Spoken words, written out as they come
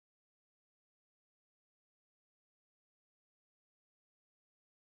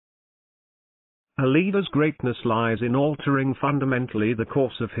A leader's greatness lies in altering fundamentally the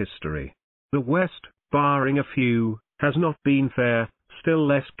course of history. The West, barring a few, has not been fair, still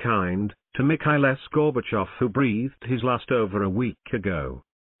less kind, to Mikhail S. Gorbachev, who breathed his last over a week ago.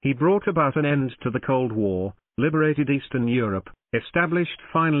 He brought about an end to the Cold War, liberated Eastern Europe, established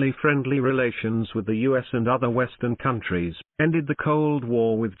finally friendly relations with the US and other Western countries, ended the Cold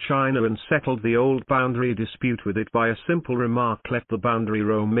War with China and settled the old boundary dispute with it by a simple remark: let the boundary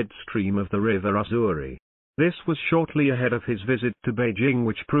roam midstream of the River Ussuri. This was shortly ahead of his visit to Beijing,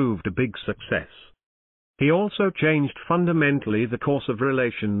 which proved a big success. He also changed fundamentally the course of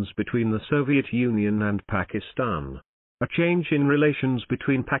relations between the Soviet Union and Pakistan. A change in relations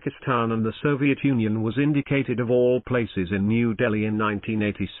between Pakistan and the Soviet Union was indicated of all places in New Delhi in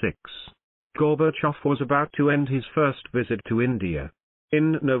 1986. Gorbachev was about to end his first visit to India.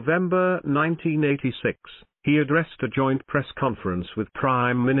 In November 1986, he addressed a joint press conference with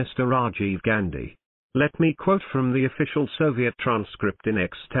Prime Minister Rajiv Gandhi. Let me quote from the official Soviet transcript in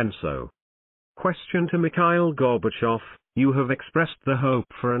extenso. Question to Mikhail Gorbachev: you have expressed the hope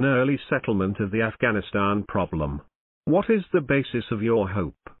for an early settlement of the Afghanistan problem. What is the basis of your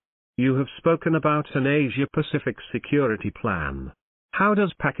hope? You have spoken about an Asia-Pacific security plan. How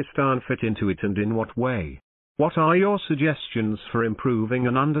does Pakistan fit into it, and in what way? What are your suggestions for improving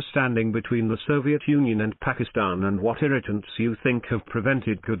an understanding between the Soviet Union and Pakistan, and what irritants you think have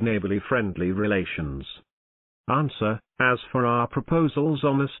prevented good neighborly friendly relations? Answer: as for our proposals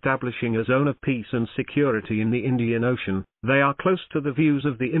on establishing a zone of peace and security in the Indian Ocean, they are close to the views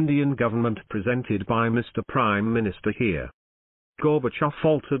of the Indian government presented by Mr. Prime Minister here. Gorbachev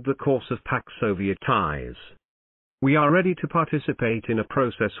altered the course of Pak-Soviet ties. We are ready to participate in a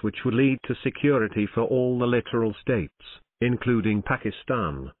process which would lead to security for all the littoral states, including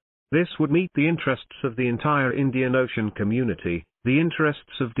Pakistan. This would meet the interests of the entire Indian Ocean community, the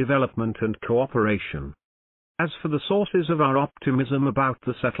interests of development and cooperation. As for the sources of our optimism about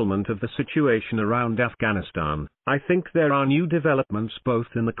the settlement of the situation around Afghanistan, I think there are new developments both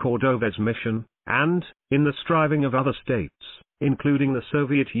in the Cordoves mission, and in the striving of other states, including the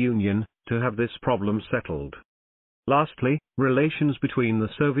Soviet Union, to have this problem settled. Lastly, relations between the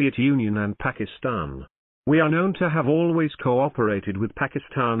Soviet Union and Pakistan. We are known to have always cooperated with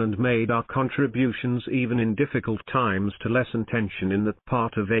Pakistan and made our contributions even in difficult times to lessen tension in that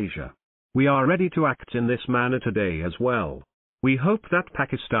part of Asia. We are ready to act in this manner today as well. We hope that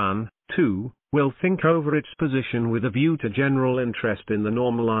Pakistan, too, will think over its position with a view to general interest in the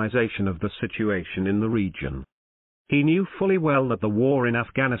normalization of the situation in the region. He knew fully well that the war in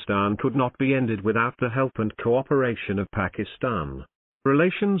Afghanistan could not be ended without the help and cooperation of Pakistan.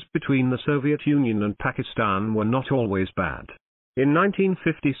 Relations between the Soviet Union and Pakistan were not always bad. In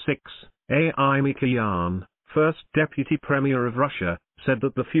 1956, A.I. Mikhail, first Deputy Premier of Russia, said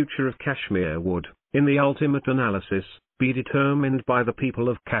that the future of Kashmir would, in the ultimate analysis, be determined by the people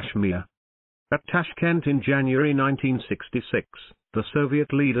of Kashmir. At Tashkent in January 1966, the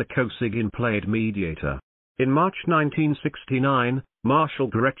Soviet leader Kosygin played mediator. In March 1969, Marshal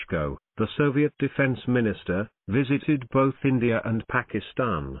Grechko, the Soviet defense minister, visited both India and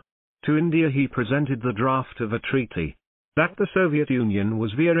Pakistan. To India he presented the draft of a treaty. That the Soviet Union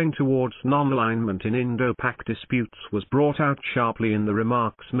was veering towards non-alignment in Indo-Pak disputes was brought out sharply in the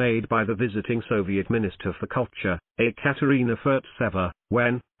remarks made by the visiting Soviet Minister for Culture, Ekaterina Furtseva,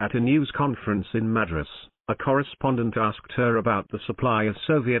 when, at a news conference in Madras, a correspondent asked her about the supply of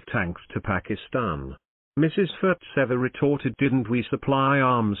Soviet tanks to Pakistan. Mrs. Furtseva retorted, "Didn't we supply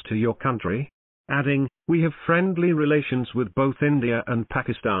arms to your country?" adding, "We have friendly relations with both India and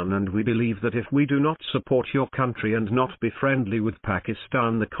Pakistan, and we believe that if we do not support your country and not be friendly with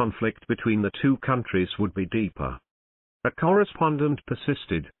Pakistan, the conflict between the two countries would be deeper." A correspondent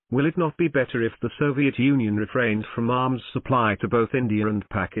persisted, "Will it not be better if the Soviet Union refrained from arms supply to both India and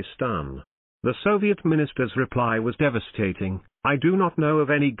Pakistan?" The Soviet minister's reply was devastating: "I do not know of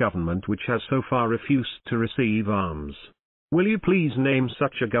any government which has so far refused to receive arms. Will you please name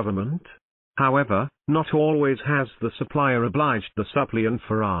such a government?" However, not always has the supplier obliged the suppliant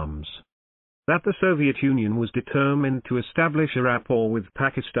for arms. That the Soviet Union was determined to establish a rapport with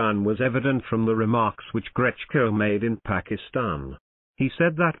Pakistan was evident from the remarks which Grechko made in Pakistan. He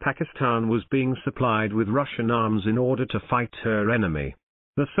said that Pakistan was being supplied with Russian arms in order to fight her enemy.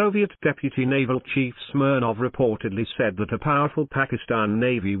 The Soviet Deputy Naval Chief Smirnov reportedly said that a powerful Pakistan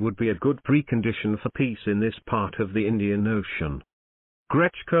Navy would be a good precondition for peace in this part of the Indian Ocean.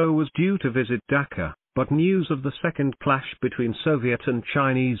 Grechko was due to visit Dhaka, but news of the second clash between Soviet and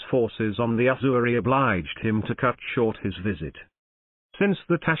Chinese forces on the Ussuri obliged him to cut short his visit. Since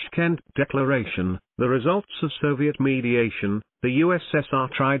the Tashkent Declaration, the results of Soviet mediation, the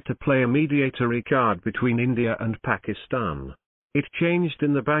USSR tried to play a mediatory card between India and Pakistan. It changed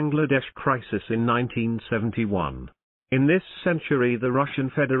in the Bangladesh crisis in 1971. In this century, the Russian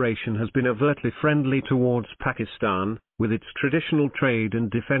Federation has been overtly friendly towards Pakistan, with its traditional trade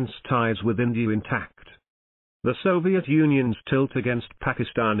and defense ties with India intact. The Soviet Union's tilt against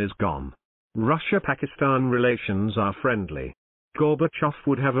Pakistan is gone. Russia-Pakistan relations are friendly. Gorbachev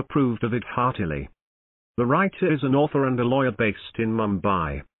would have approved of it heartily. The writer is an author and a lawyer based in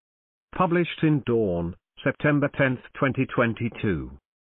Mumbai. Published in Dawn, September 10, 2022.